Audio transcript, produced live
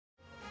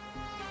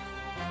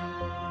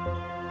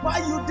Why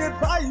you dey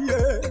buy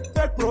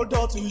fake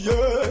product,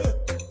 yeah?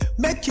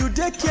 Make you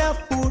dey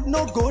careful,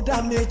 no go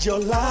damage your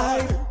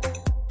life.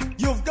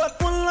 You've got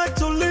one life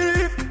to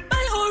live.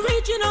 Buy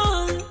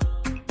original.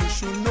 You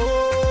should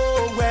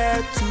know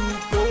where to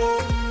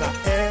go. The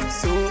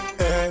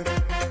SON.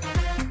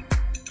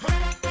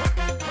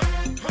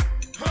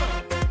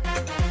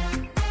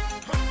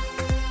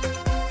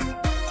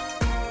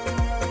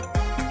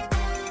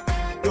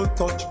 Don't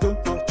touch,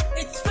 don't touch.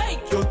 It's fake.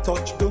 Don't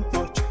touch, don't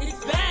touch.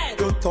 It's bad.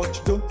 Don't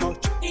touch, don't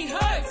touch. It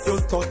hurts.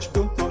 Don't touch,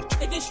 don't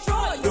touch. It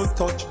destroys. Don't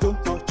touch,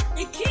 don't touch.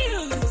 It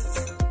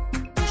kills.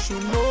 You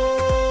should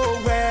know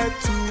where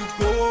to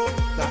go.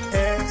 The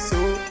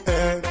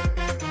SON.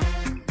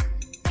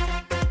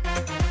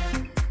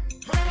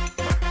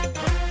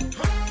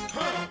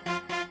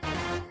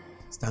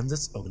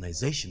 Standards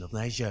Organization of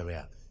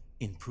Nigeria,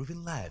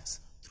 improving lives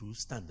through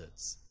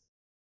standards.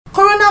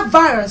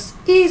 Coronavirus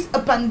is a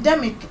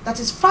pandemic that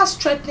is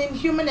fast threatening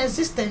human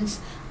existence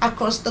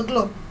across the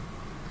globe.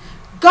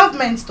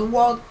 Governments the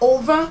world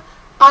over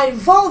are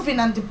evolving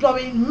and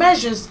deploying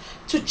measures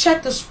to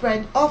check the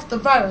spread of the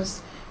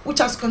virus, which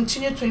has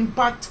continued to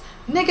impact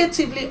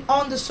negatively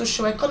on the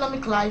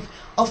socio-economic life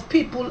of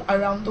people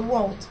around the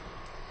world.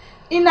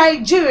 In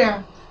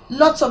Nigeria,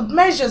 lots of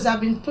measures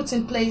have been put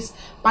in place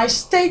by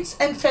states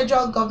and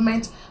federal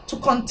government to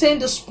contain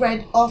the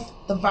spread of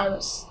the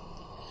virus.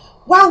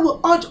 While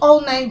we urge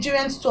all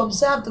Nigerians to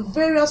observe the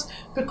various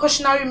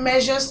precautionary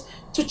measures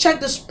to check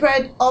the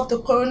spread of the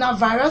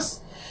coronavirus,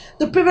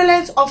 the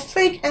prevalence of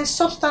fake and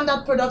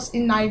substandard products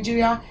in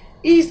Nigeria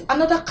is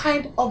another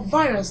kind of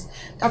virus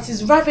that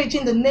is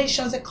ravaging the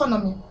nation's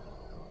economy.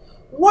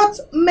 What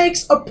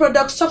makes a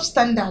product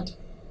substandard?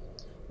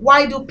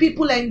 Why do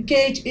people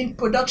engage in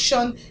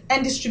production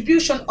and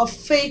distribution of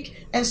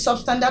fake and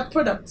substandard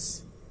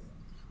products?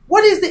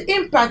 What is the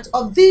impact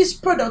of these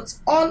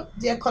products on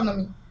the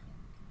economy?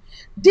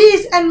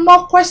 These and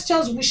more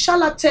questions we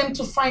shall attempt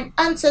to find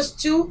answers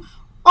to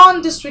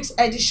on this week's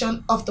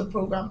edition of the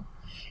program.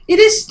 It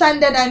is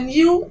Standard and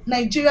You,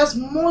 Nigeria's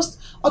most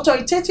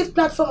authoritative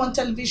platform on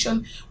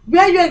television,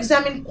 where you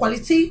examine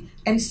quality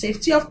and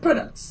safety of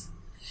products.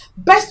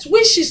 Best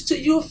wishes to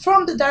you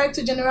from the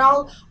Director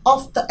General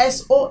of the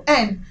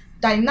SON,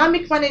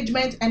 Dynamic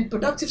Management and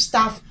Productive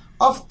Staff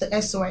of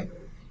the SON.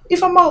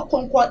 Ifeoma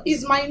Okonkwo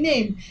is my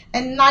name,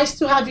 and nice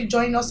to have you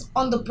join us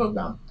on the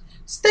program.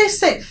 Stay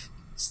safe,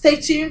 stay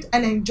tuned,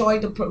 and enjoy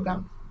the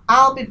program.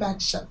 I'll be back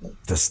shortly.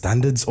 The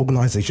Standards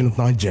Organization of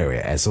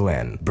Nigeria,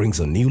 SON, brings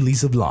a new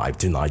lease of life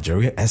to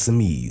Nigeria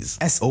SMEs.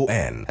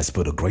 SON has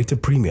put a greater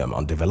premium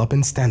on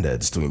developing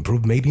standards to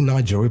improve made in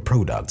Nigeria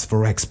products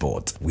for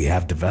export. We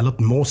have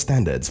developed more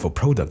standards for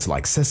products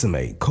like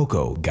sesame,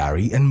 cocoa,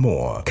 gari, and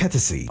more,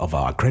 courtesy of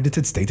our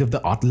accredited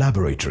state-of-the-art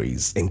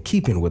laboratories. In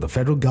keeping with the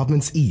federal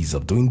government's ease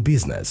of doing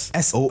business,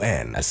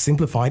 SON has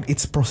simplified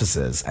its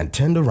processes and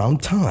turned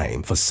around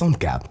time for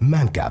SUNCAP,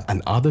 MANCAP,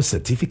 and other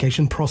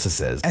certification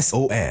processes.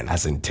 SON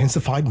has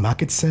intensified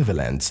market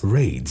surveillance,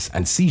 raids,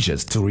 and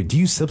seizures to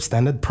reduce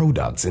substandard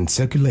products in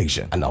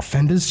circulation, and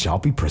offenders shall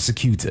be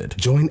prosecuted.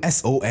 Join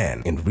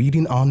SON in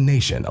ridding our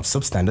nation of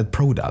substandard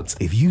products.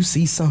 If you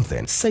see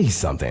something, say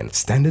something.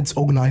 Standards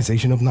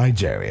Organization of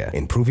Nigeria,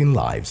 improving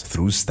lives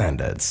through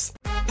standards.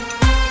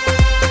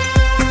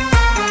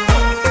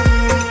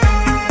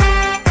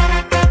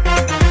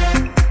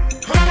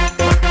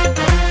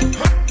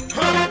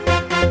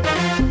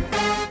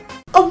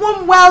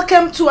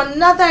 Welcome to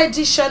another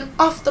edition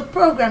of the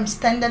program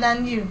Standard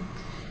and You.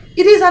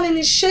 It is an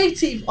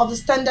initiative of the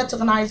Standards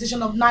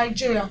Organization of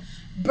Nigeria,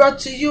 brought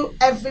to you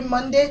every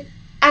Monday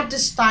at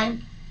this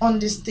time on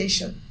this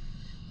station.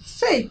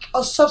 Fake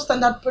or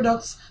substandard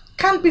products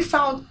can be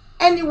found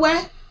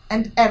anywhere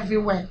and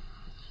everywhere.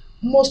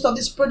 Most of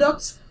these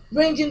products,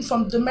 ranging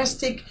from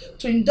domestic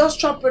to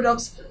industrial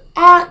products,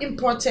 are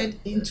imported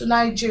into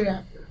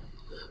Nigeria.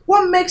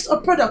 What makes a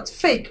product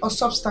fake or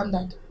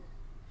substandard?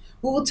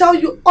 We will tell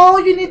you all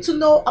you need to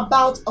know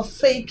about a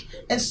fake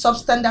and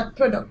substandard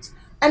product,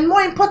 and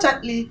more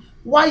importantly,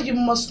 why you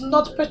must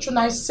not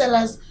patronize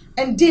sellers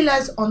and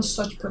dealers on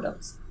such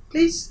products.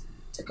 Please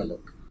take a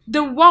look.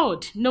 The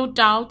world, no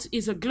doubt,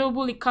 is a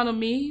global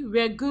economy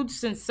where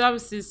goods and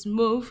services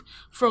move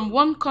from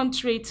one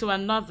country to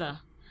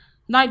another.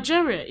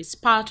 Nigeria is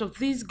part of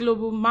these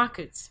global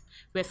markets,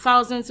 where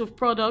thousands of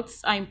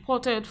products are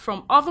imported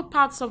from other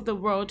parts of the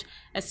world,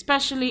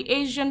 especially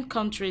Asian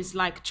countries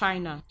like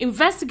China.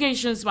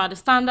 Investigations by the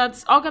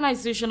Standards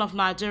Organization of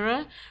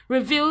Nigeria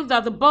reveal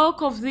that the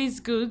bulk of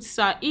these goods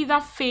are either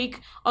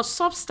fake or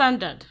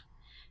substandard.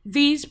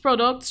 These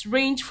products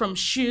range from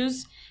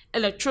shoes,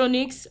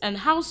 electronics, and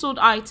household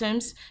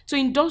items to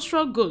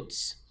industrial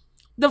goods.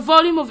 The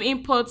volume of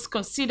imports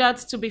considered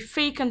to be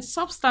fake and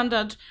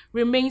substandard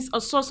remains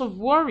a source of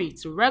worry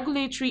to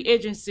regulatory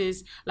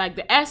agencies like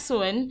the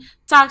SON,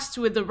 tasked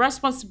with the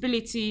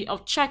responsibility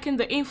of checking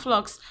the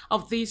influx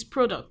of these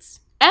products.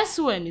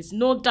 SON is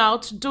no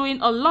doubt doing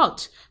a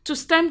lot to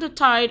stem the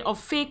tide of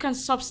fake and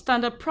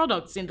substandard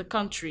products in the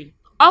country.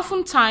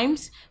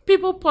 Oftentimes,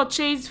 people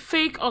purchase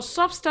fake or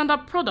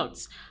substandard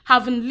products,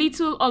 having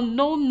little or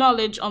no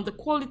knowledge on the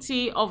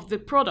quality of the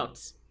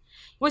products.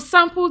 We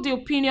sample the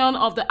opinion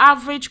of the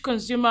average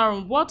consumer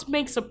on what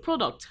makes a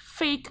product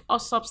fake or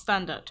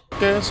substandard.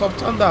 Okay,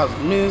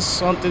 substandard means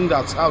something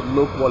that has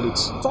low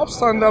quality.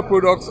 Substandard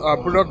products are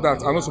products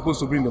that are not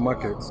supposed to be in the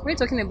market. When you're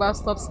talking about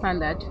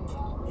substandard,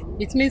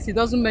 it means it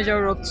doesn't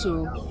measure up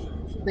to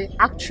the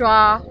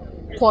actual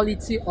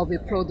quality of a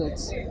product.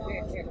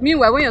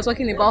 Meanwhile, when you're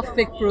talking about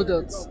fake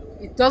products,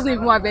 it doesn't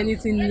even have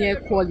anything near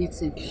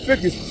quality.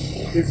 Fake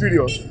is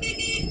inferior.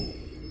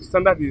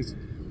 Standard is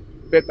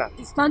better.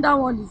 The standard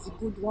one is a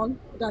good one,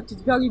 that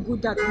is very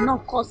good, that will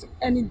not cause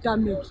any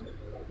damage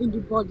in the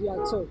body at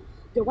all.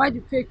 The while the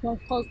fake one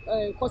cause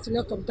a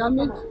lot of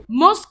damage.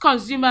 Most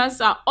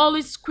consumers are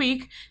always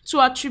quick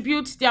to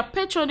attribute their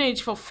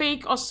patronage for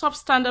fake or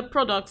substandard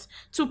products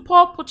to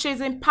poor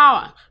purchasing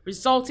power,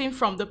 resulting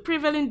from the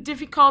prevailing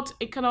difficult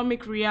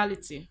economic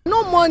reality.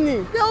 No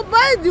money, they'll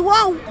buy the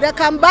one they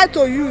can buy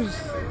to use.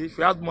 If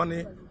you have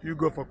money, you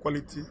go for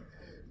quality.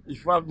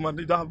 If you have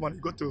money, you don't have money,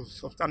 you go to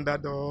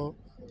substandard or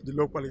the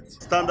low quality.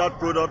 Standard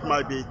product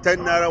might be 10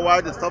 naira,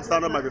 while the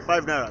substandard might be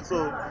 5 naira.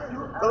 So,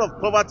 because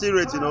of poverty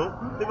rate,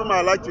 people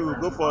might like to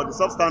go for the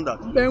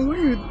substandard. Then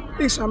when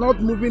things are not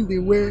moving the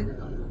way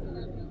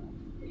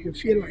you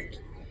feel like,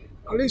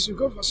 at least you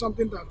go for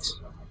something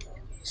that's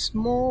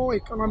more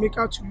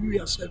economical to you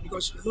yourself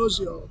because you know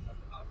your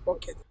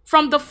pocket.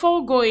 From the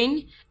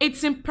foregoing,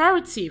 it's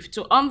imperative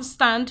to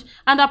understand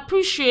and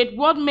appreciate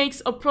what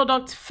makes a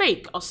product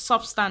fake or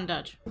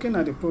substandard. Looking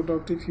at the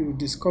product, if you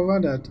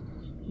discover that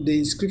the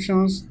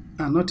inscriptions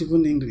are not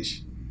even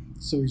English,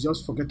 so you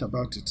just forget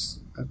about it.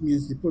 That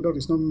means the product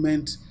is not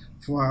meant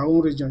for our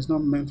own region, it's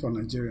not meant for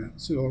Nigeria.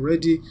 So you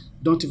already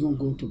don't even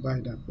go to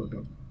buy that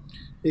product.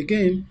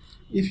 Again,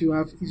 if you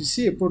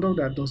see a product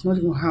that does not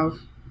even have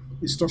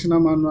instructional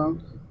manual,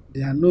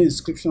 there are no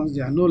inscriptions,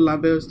 there are no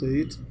labels to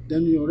it,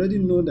 then you already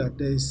know that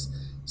there is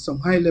some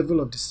high level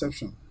of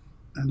deception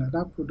and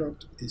that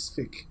product is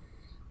fake.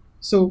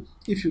 So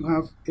if you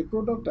have a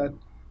product that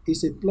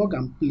is a plug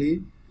and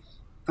play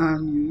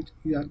and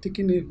you are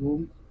taking it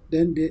home,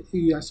 then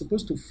you are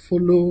supposed to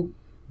follow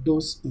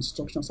those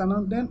instructions.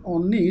 And then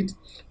on it,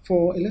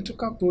 for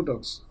electrical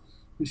products,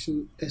 you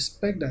should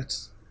expect that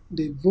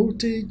the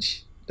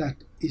voltage that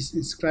is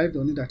inscribed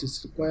on it, that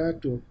is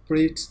required to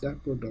operate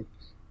that product,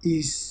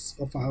 is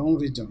of our own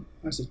region.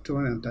 That's a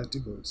 230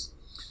 volts.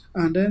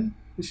 And then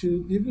you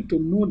should be able to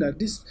know that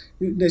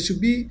there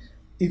should be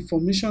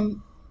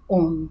information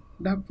on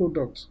that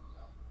product,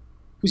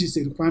 which is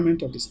a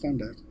requirement of the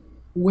standard,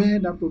 where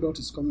that product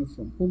is coming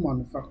from, who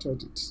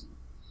manufactured it,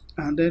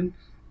 and then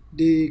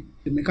the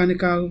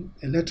mechanical,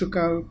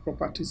 electrical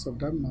properties of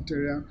that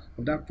material,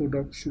 of that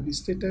product should be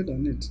stated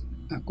on it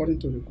according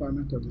to the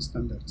requirement of the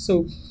standard.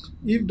 So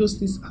if those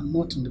things are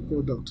not in the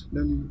product,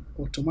 then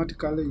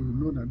automatically you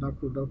know that that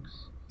product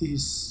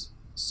is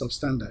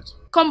substandard.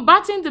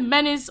 Combating the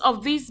menace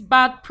of these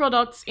bad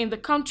products in the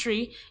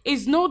country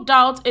is no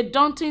doubt a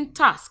daunting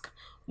task,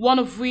 one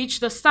of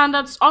which the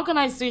Standards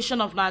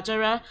Organization of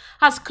Nigeria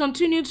has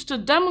continued to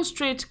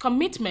demonstrate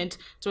commitment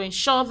to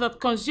ensure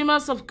that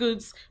consumers of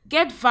goods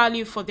get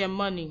value for their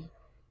money.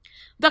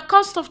 The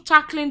cost of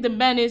tackling the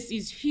menace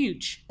is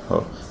huge.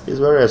 It's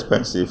very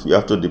expensive. You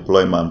have to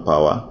deploy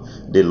manpower,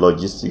 the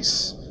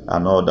logistics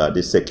and all that,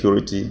 the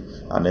security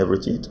and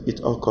everything.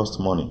 It all costs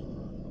money.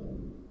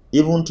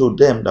 Even to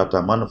them that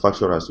are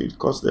manufacturers, it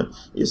costs them.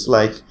 It's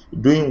like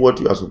doing what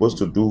you are supposed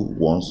to do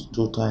once,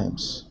 2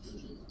 times.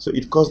 So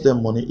it costs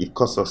them money, it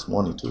costs us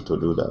money to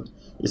do that.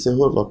 It's a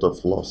whole lot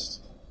of loss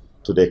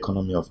to the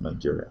economy of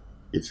Nigeria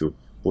if you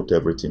put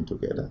everything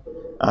together.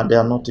 And they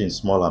are not in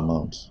small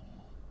amounts,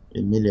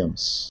 in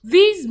millions.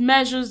 These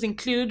measures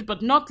include,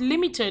 but not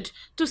limited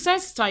to,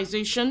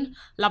 sensitization,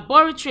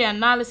 laboratory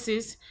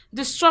analysis,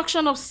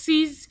 destruction of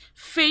seized,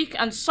 fake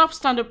and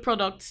substandard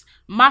products,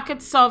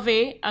 market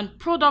survey, and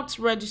product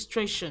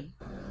registration.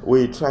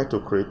 We try to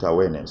create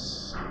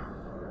awareness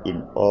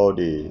in all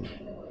the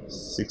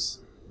 6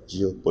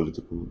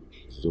 geopolitical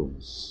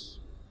zones,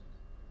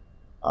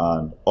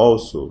 and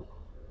also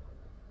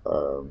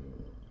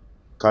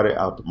carry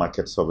out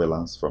market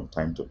surveillance from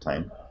time to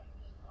time.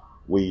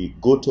 We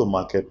go to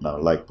market now,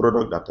 like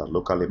products that are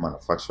locally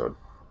manufactured.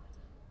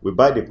 We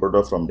buy the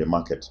product from the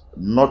market,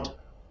 not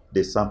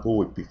the sample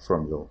we pick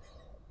from your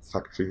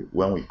factory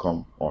when we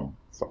come on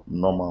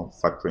normal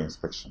factory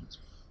inspections.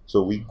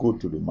 So we go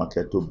to the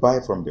market to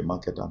buy from the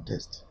market and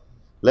test.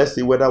 Let's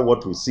see whether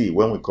what we see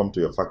when we come to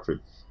your factory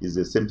is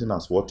the same thing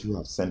as what you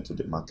have sent to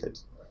the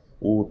market.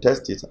 We will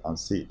test it and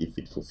see if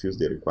it fulfills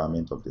the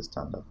requirement of the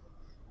standard.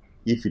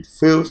 If it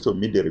fails to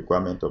meet the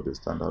requirement of the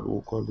standard, we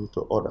will call you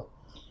to order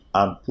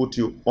and put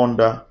you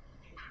under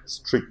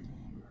strict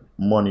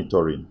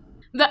monitoring.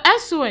 The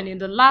SON in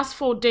the last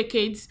 4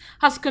 decades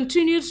has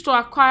continued to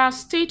acquire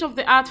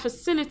state-of-the-art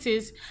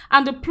facilities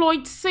and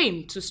deployed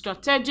same to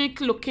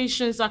strategic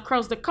locations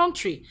across the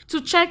country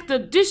to check the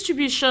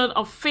distribution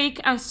of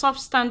fake and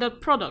substandard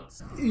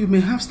products. You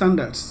may have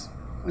standards,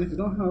 And if you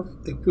don't have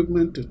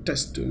equipment to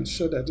test to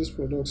ensure that these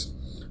products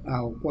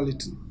are of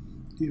quality,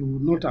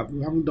 you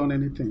haven't done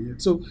anything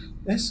yet. So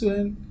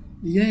SON,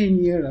 year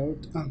in, year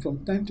out, and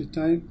from time to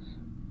time,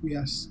 we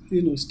are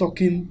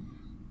stocking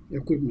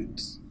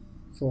equipment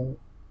for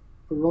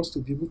us to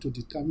be able to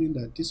determine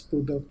that this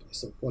product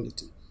is of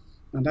quality.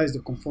 And that is the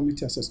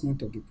conformity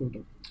assessment of the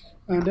product.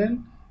 And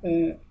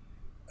then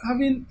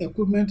having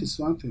equipment is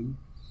one thing,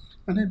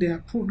 and then there are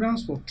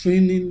programs for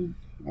training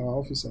our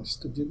officers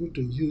to be able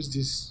to use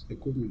this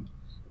equipment.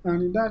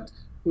 And in that,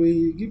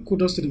 we give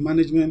kudos to the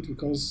management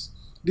because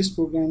these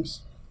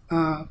programs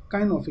are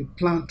kind of a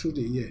plan through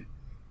the year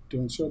to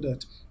ensure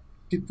that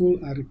people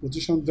are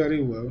repositioned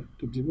very well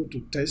to be able to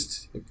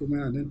test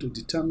equipment and then to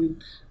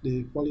determine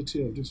the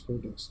quality of these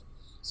products.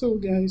 So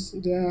there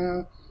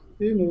are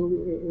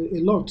a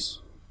lot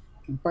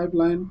in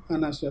pipeline,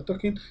 and as we are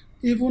talking,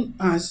 even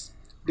as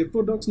the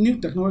products, new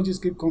technologies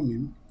keep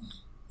coming,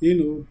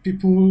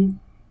 people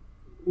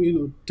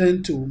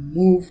tend to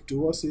move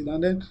towards it,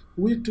 and then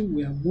we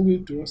are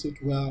moving towards it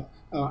where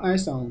our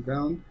eyes are on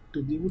ground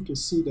to be able to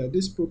see that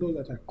these products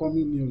that are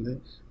coming newly,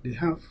 they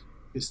have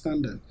a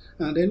standard.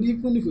 And then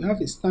even if we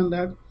have a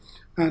standard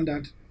and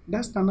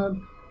that standard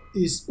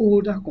is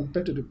older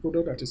compared to the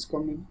product that is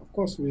coming, of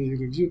course we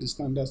review the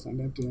standards and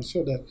then to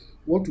ensure that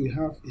what we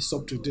have is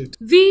up to date.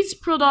 These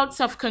products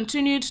have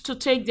continued to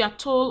take their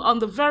toll on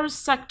the various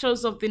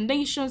sectors of the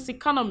nation's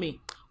economy.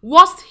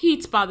 Worst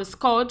hit by the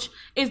scourge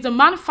is the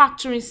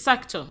manufacturing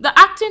sector. The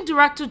Acting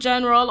Director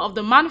General of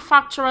the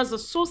Manufacturers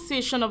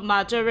Association of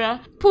Nigeria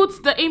puts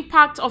the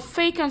impact of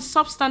fake and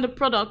substandard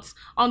products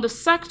on the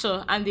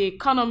sector and the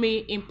economy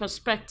in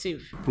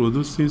perspective.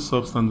 Producing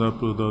substandard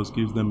products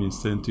gives them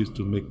incentives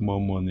to make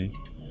more money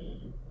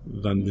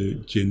than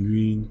the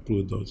genuine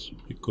products,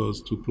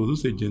 because to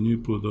produce a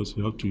genuine product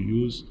you have to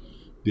use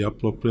the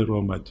appropriate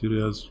raw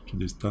materials to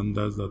the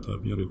standards that are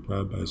being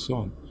required by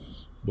some.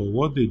 But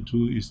what they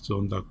do is to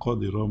undercut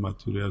the raw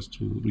materials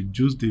to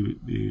reduce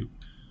the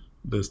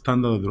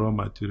standard of the raw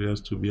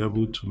materials to be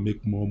able to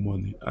make more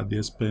money at the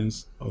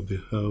expense of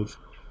the health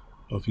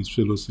of its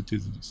fellow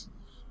citizens.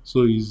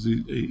 So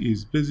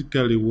it's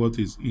basically what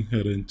is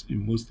inherent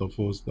in most of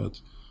us,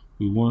 that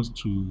we want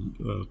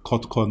to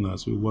cut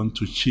corners, we want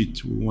to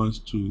cheat, we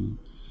want to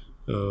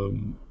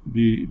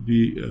be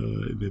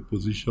in a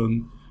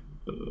position,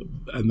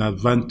 an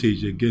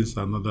advantage against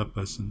another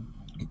person.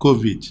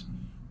 COVID.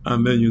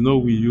 And then,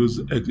 we use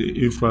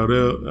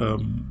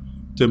infrared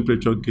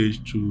temperature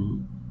gauge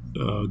to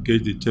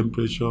gauge the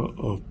temperature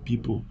of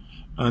people.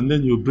 And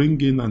then you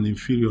bring in an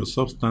inferior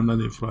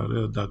substandard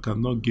infrared that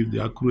cannot give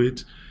the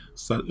accurate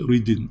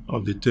reading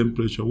of the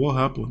temperature. What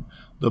happened?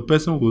 The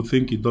person will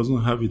think he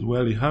doesn't have it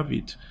while he have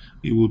it.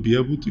 He will be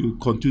able to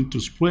continue to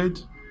spread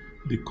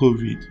the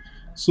COVID.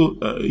 So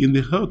in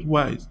the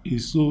health-wise,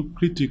 it's so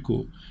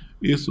critical.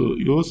 So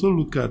you also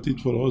look at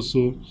it for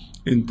also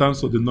in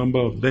terms of the number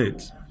of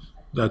deaths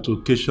that are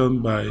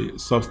occasioned by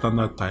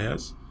substandard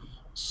tires,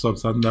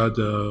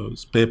 substandard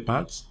spare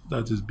parts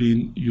that is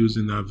being used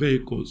in our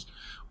vehicles,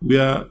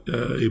 where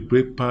a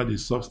brake pad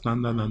is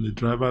substandard and the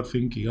driver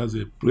thinks he has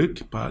a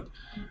brake pad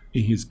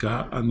in his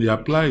car and they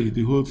apply it,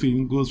 the whole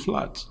thing goes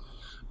flat.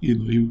 He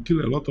will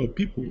kill a lot of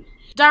people.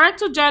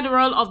 Director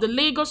General of the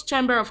Lagos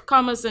Chamber of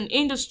Commerce and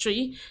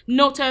Industry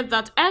noted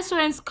that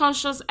SON's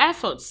conscious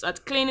efforts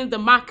at cleaning the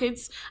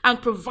markets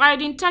and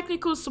providing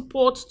technical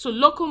support to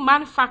local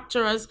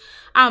manufacturers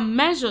are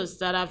measures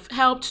that have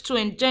helped to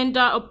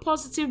engender a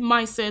positive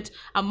mindset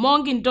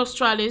among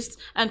industrialists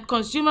and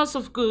consumers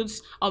of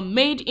goods on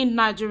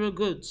made-in-Nigeria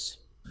goods.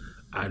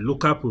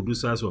 Local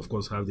producers, of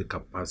course, have the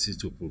capacity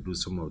to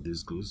produce some of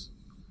these goods.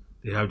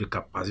 They have the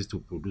capacity to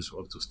produce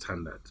up to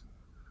standard.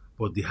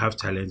 But they have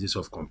challenges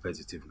of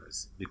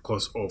competitiveness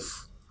because of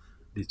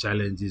the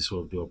challenges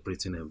of the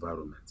operating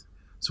environment.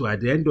 So at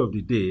the end of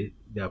the day,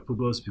 their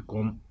products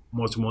become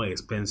much more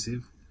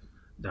expensive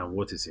than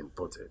what is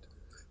imported.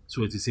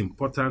 So it is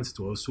important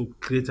to also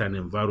create an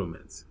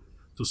environment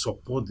to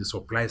support the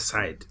supply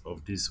side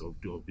of this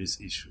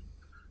issue,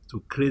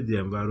 to create the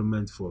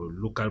environment for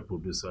local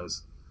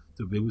producers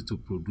to be able to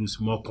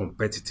produce more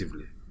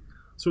competitively,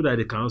 so that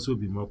they can also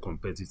be more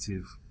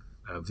competitive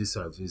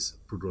vis-a-vis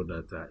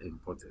products that are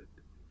imported.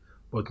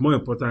 But more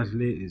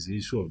importantly is the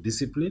issue of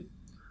discipline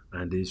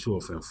and the issue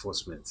of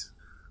enforcement.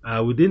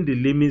 Within the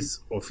limits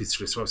of its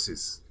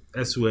resources,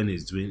 SON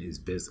is doing its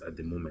best at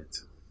the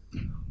moment.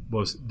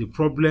 But the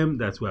problem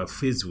that we are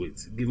faced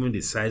with, given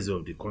the size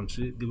of the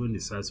country, given the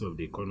size of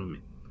the economy,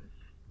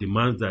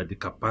 demands that the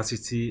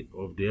capacity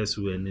of the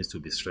SON needs to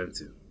be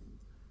strengthened.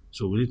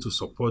 So we need to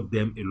support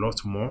them a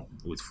lot more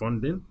with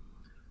funding.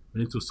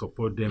 We need to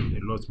support them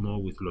a lot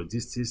more with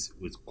logistics,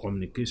 with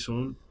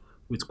communication,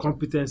 with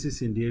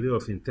competencies in the area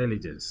of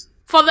intelligence.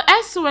 For the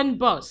SON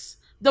boss,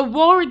 the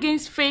war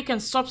against fake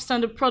and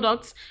substandard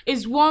products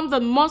is one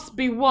that must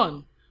be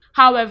won.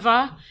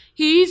 However,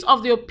 he is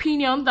of the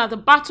opinion that the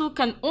battle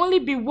can only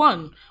be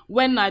won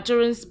when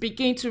Nigerians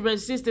begin to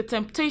resist the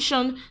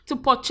temptation to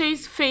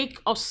purchase fake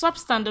or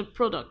substandard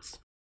products.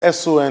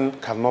 SON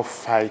cannot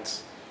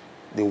fight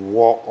the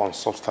war on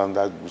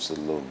substandard goods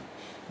alone.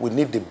 We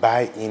need the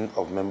buy-in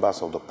of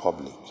members of the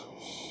public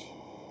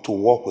to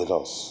work with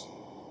us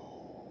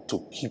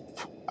to keep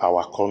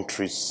our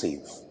country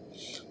safe.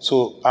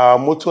 So our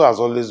motto has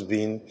always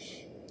been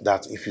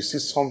that if you see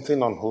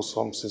something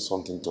unwholesome, say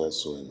something to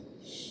SON.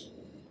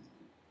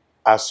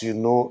 As you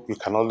know, you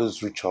can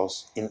always reach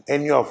us in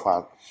any of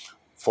our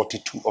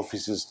 42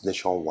 offices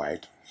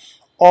nationwide,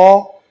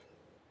 or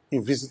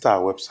you visit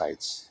our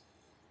websites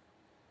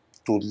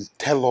to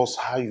tell us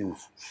how you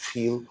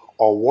feel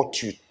or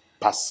what you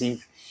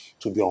perceive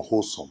to be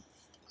unwholesome,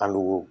 and we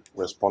will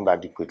respond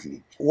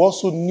adequately. We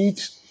also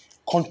need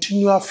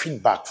continual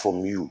feedback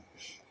from you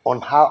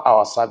on how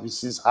our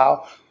services,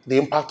 how the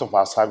impact of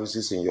our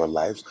services in your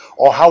lives,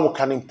 or how we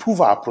can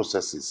improve our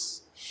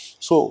processes.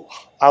 So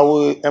I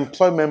will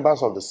employ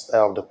members of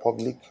the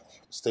public,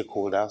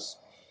 stakeholders,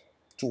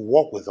 to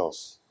work with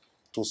us,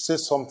 to say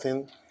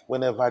something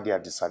whenever they are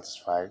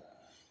dissatisfied,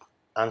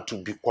 and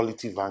to be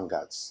quality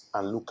vanguards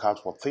and look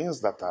out for things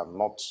that are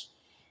not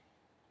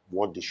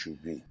what they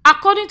should be.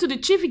 According to the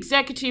chief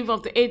executive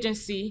of the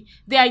agency,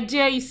 the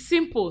idea is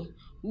simple.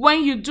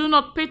 When you do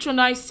not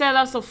patronize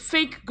sellers of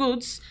fake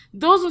goods,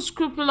 those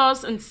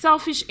unscrupulous and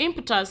selfish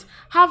importers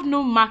have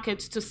no market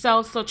to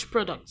sell such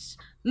products.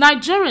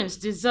 Nigerians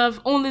deserve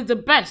only the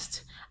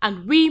best,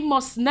 and we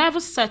must never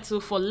settle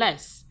for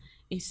less.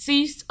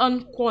 Insist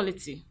on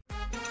quality.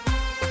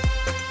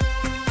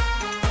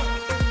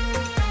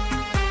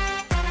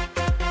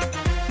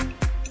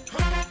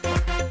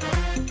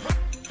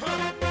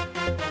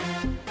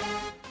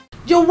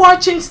 You're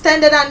watching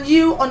Standard and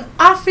You on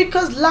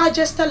Africa's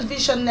largest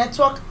television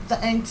network, the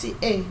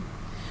NTA.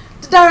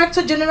 The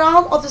Director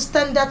General of the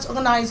Standards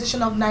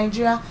Organization of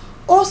Nigeria,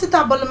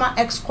 Osita Boloma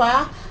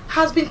Esquire,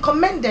 has been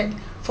commended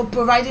for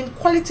providing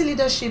quality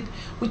leadership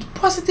with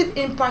positive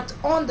impact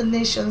on the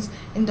nation's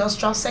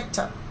industrial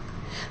sector.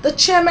 The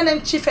Chairman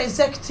and Chief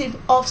Executive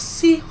of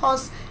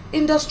Seahorse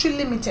Industry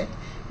Limited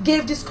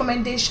gave this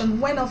commendation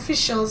when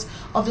officials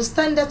of the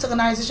Standards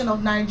Organization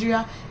of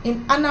Nigeria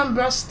in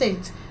Anambra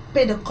State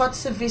paid a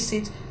courtesy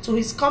visit to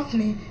his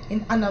company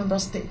in Anambra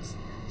State.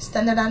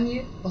 Standard and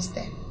You was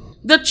there.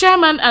 The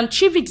chairman and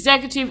chief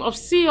executive of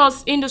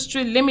Seahorse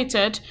Industry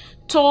Limited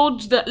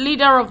told the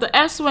leader of the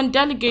SON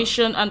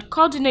delegation and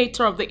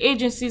coordinator of the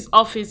agency's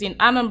office in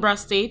Anambra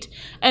State,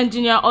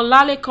 Engineer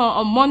Olalekan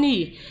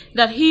Omoni,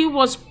 that he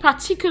was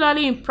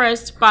particularly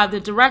impressed by the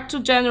Director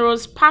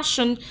General's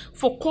passion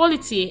for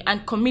quality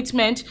and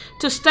commitment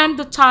to stem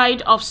the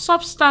tide of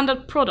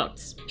substandard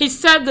products. He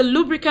said the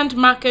lubricant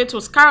market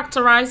was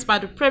characterized by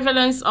the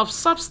prevalence of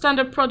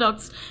substandard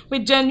products,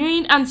 with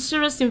genuine and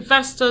serious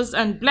investors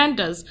and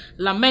blenders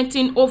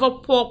lamenting over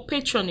poor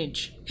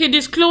patronage. He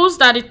disclosed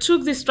that it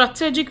took the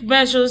strategic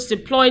measures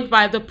deployed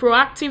by the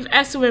proactive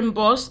SOM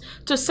boss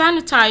to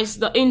sanitize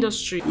the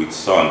industry. With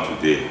SON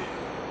today,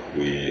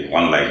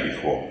 unlike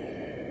before,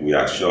 we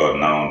are sure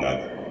now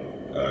that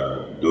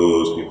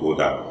those people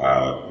that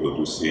are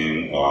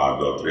producing or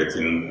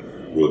adulterating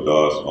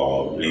products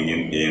or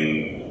bringing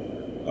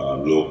in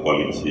low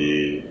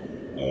quality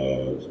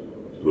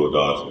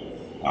products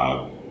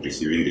are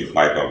receiving the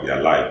fight of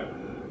their life.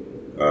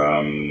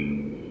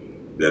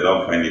 They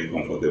don't find it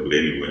comfortable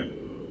anyway.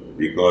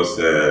 Because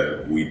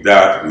with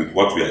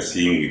what we are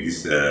seeing with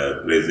this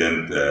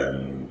present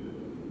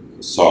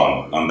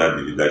SON under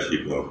the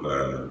leadership of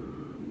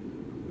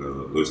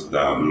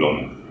Osita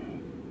Boloma,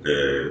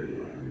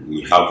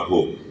 we have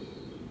hope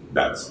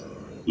that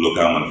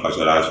local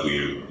manufacturers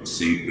will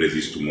sing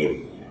praises tomorrow.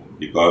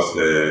 Because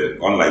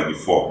unlike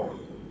before,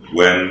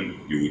 when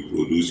you will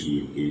produce,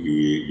 you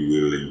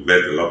will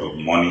invest a lot of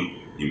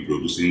money in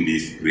producing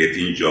this,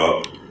 creating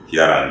jobs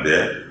here and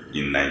there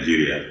in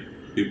Nigeria.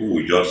 People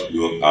will just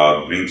go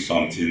out, bring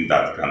something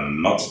that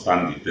cannot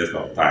stand the test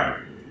of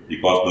time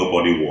because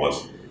nobody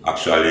was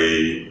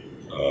actually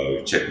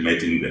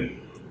checkmating them.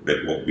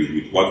 But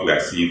with what we are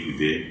seeing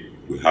today,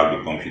 we have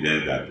the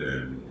confidence that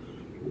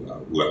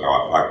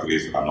our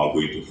factories are not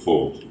going to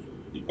fold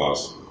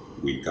because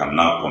we can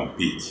now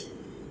compete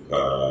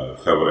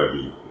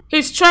favorably.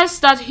 He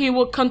stressed that he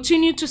will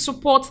continue to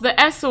support the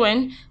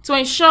SON to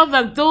ensure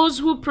that those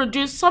who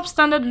produce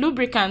substandard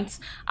lubricants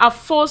are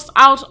forced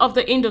out of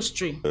the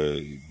industry.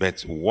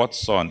 But what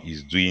SON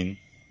is doing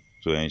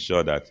to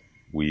ensure that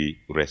we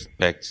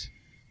respect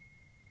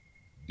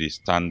the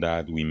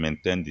standard, we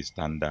maintain the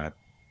standard,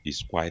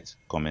 is quite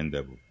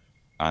commendable.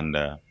 And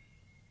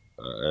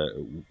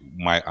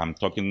I'm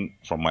talking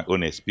from my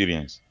own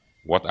experience,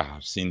 what I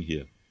have seen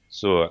here.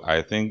 So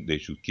I think they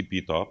should keep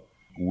it up.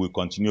 We will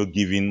continue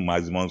giving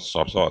maximum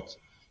support,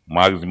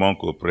 maximum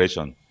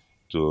cooperation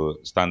to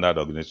Standard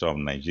Organization of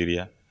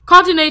Nigeria.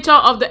 Coordinator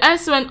of the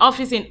SON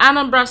office in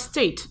Anambra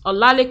State,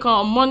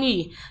 Olalekan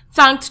Omoni,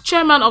 thanked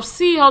Chairman of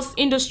Seahorse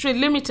Industry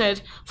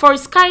Limited for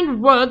his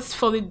kind words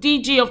for the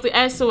DG of the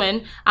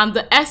SON and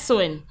the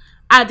SON,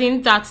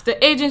 adding that the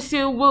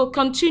agency will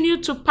continue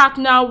to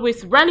partner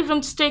with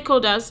relevant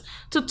stakeholders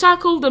to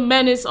tackle the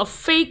menace of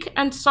fake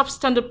and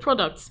substandard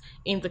products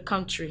in the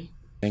country.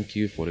 Thank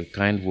you for the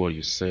kind word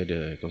you said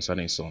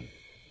concerning SON.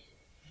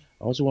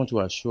 I also want to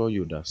assure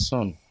you that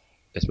some,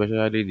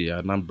 especially the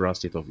Anambra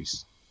State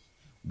Office,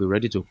 will be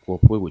ready to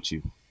cooperate with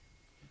you.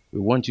 We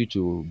want you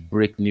to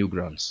break new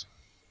grounds.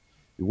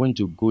 We want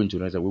you to go into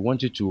Nigeria. We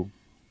want you to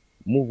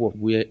move up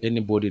where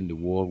anybody in the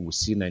world will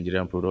see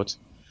Nigerian products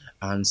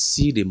and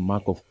see the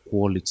mark of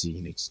quality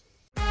in it.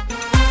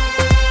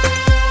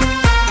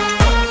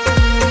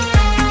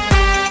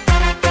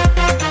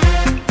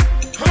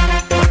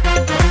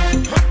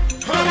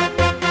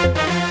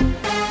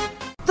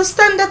 The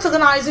Standards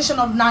Organization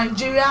of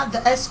Nigeria,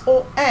 the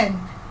SON,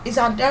 is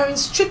adhering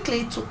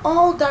strictly to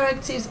all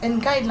directives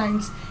and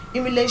guidelines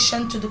in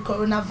relation to the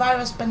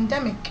coronavirus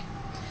pandemic.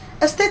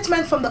 A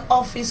statement from the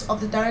Office of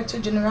the Director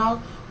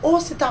General,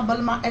 Osita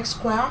Balma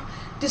Esquire,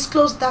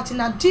 disclosed that in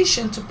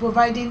addition to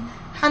providing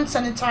hand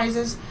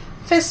sanitizers,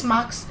 face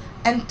masks,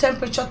 and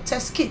temperature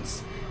test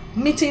kits,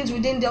 meetings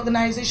within the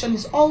organization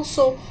is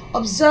also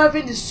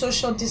observing the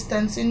social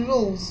distancing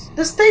rules.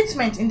 The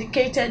statement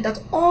indicated that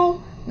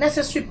all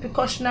necessary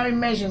precautionary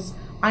measures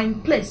are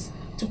in place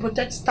to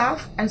protect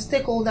staff and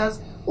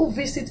stakeholders who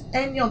visit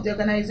any of the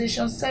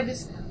organization's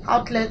service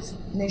outlets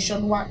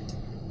nationwide.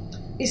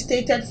 It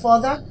stated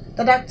further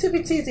that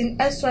activities in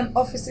SON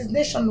offices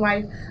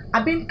nationwide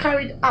are being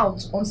carried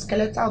out on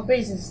skeletal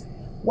basis,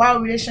 while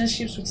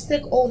relationships with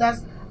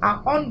stakeholders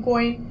are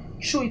ongoing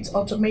through its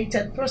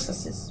automated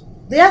processes.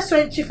 The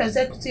SON Chief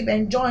Executive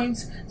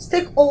enjoins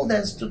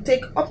stakeholders to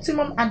take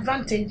optimum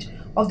advantage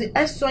of the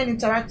SON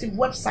Interactive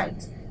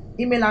website,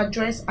 email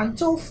address, and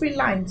toll-free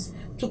lines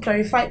to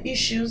clarify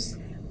issues,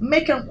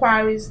 make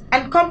inquiries,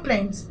 and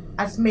complaints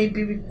as may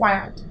be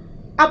required.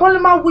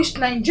 Aboloma wished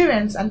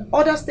Nigerians and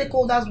other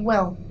stakeholders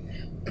well,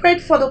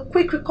 prayed for the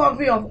quick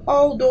recovery of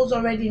all those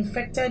already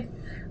infected,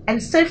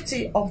 and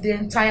safety of the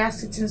entire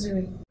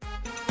citizenry.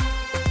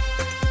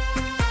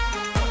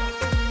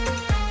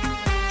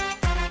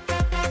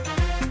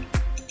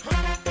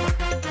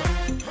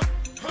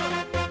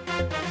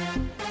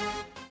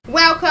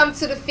 Welcome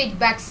to the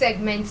feedback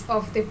segment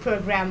of the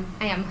program.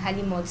 I am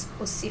Halimot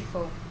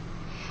Osifo.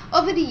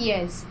 Over the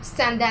years,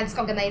 Standards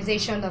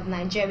Organization of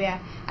Nigeria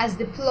has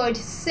deployed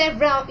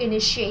several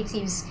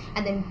initiatives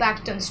and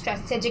embarked on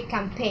strategic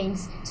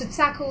campaigns to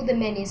tackle the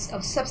menace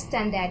of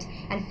substandard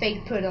and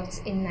fake products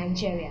in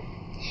Nigeria.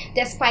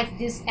 Despite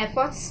these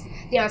efforts,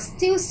 there are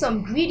still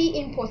some greedy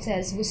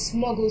importers who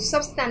smuggle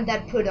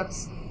substandard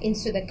products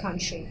into the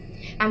country,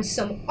 and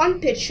some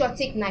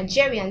unpatriotic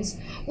Nigerians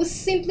who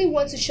simply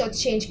want to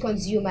shortchange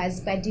consumers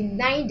by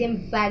denying them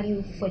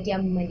value for their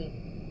money.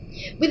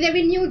 With a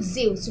renewed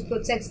zeal to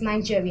protect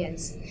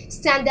Nigerians,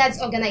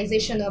 Standards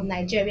Organization of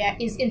Nigeria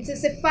is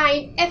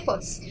intensifying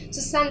efforts to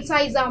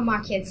sanitize our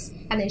markets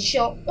and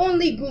ensure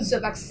only goods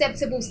of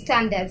acceptable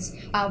standards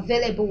are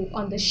available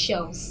on the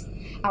shelves.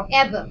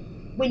 However,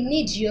 we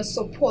need your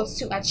support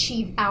to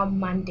achieve our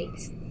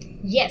mandate.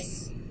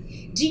 Yes.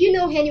 Do you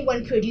know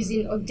anyone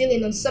producing or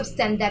dealing on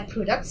substandard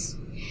products?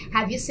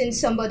 Have you seen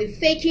somebody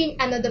faking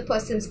another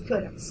person's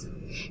products?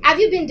 Have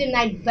you been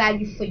denied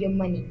value for your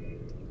money?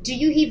 Do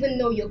you even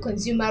know your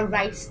consumer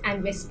rights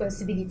and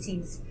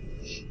responsibilities?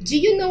 Do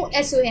you know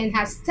SON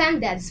has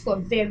standards for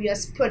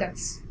various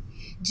products?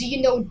 Do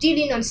you know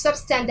dealing on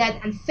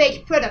substandard and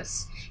fake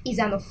products is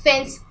an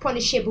offense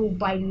punishable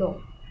by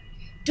law?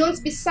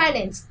 Don't be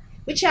silent.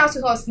 Reach out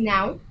to us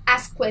now,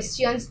 ask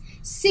questions,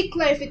 seek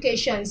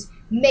clarifications,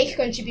 make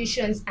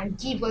contributions, and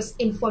give us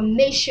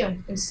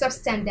information on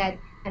substandard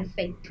and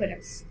fake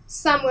products.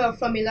 Samuel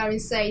from Ilorin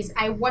says,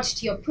 I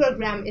watched your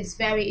program. It's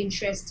very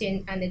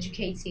interesting and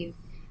educative.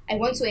 I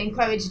want to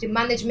encourage the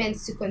management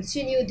to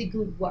continue the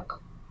good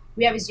work.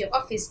 Where is your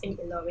office in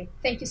Ilorin?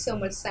 Thank you so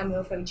much,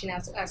 Samuel, for reaching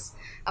out to us.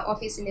 Our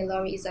office in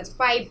Ilorin is at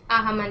 5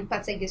 Ahaman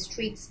Patege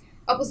Street,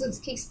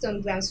 opposite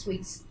Kingston Grand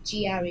Suites,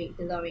 GRA,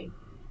 Ilorin.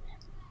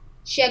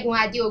 Shegun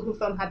Adiogu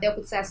from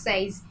Abeokuta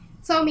says,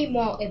 tell me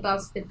more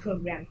about the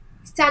program.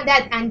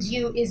 Standard and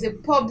You is a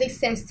public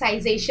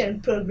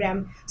sensitization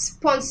program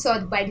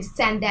sponsored by the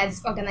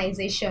Standards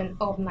Organization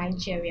of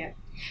Nigeria.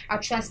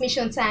 Our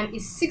transmission time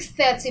is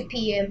 6:30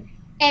 p.m.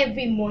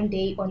 every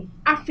Monday on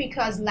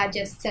Africa's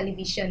largest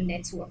television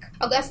network.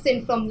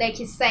 Augustine from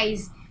Lekki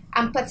says,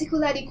 I'm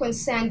particularly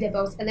concerned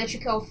about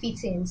electrical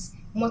fittings,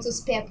 motor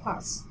spare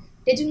parts.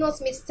 They do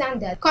not meet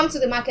standard. Come to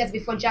the market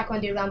before Jack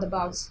on the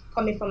roundabout,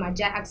 coming from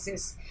Aja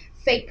Axis.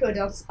 Fake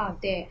products are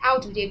there. How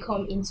do they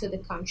come into the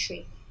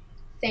country?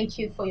 Thank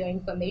you for your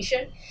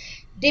information.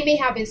 They may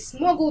have been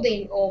smuggled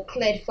in or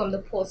cleared from the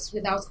ports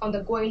without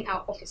undergoing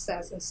our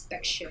officers'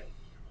 inspection.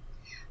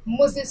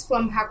 Moses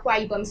from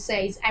Akwa Ibom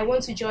says, I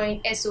want to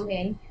join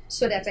SON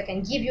so that I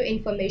can give you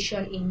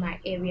information in my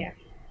area.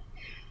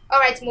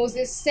 Alright,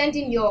 Moses, send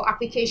in your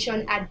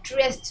application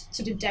addressed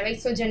to the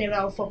Director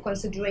General for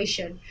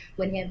consideration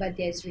whenever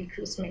there's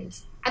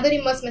recruitment.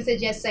 Anonymous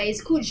Messenger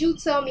says, could you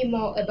tell me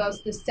more about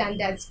the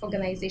Standards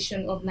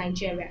Organization of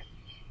Nigeria?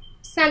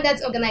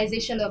 Standards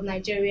Organization of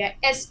Nigeria,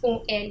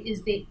 SON,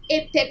 is the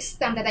apex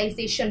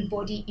standardization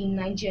body in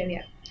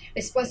Nigeria,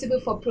 responsible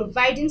for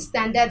providing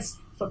standards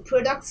for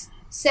products,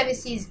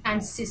 services,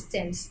 and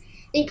systems.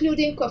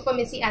 including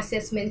conformity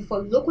assessment for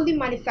locally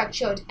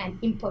manufactured and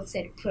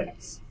imported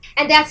products.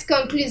 And that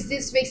concludes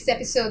this week's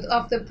episode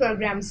of the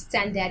program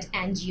Standard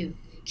and You.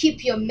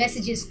 Keep your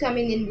messages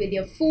coming in with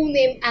your full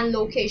name and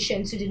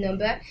location to the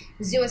number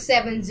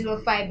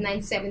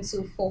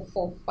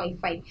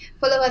 0705-972-4455.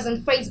 Follow us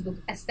on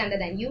Facebook at Standard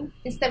and You,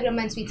 Instagram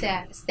and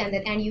Twitter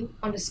Standard and You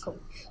 _.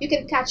 You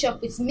can catch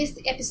up with missed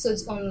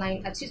episodes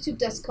online at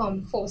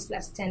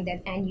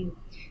youtube.com/Standard and You.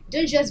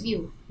 Don't just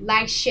view,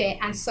 like, share,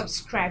 and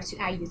subscribe to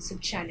our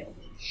YouTube channel.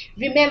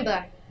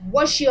 Remember,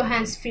 wash your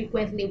hands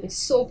frequently with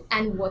soap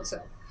and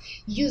water.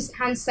 Use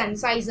hand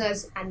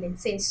sanitizers and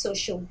maintain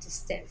social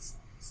distance.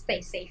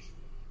 Stay safe.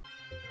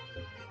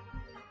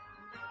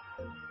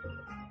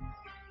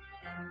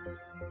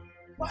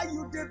 Why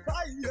you dey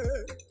buy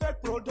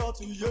fake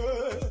product,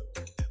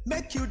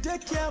 make you dey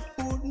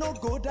careful, no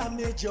go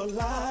damage your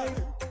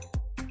life.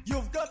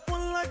 You've got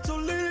one life to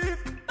live.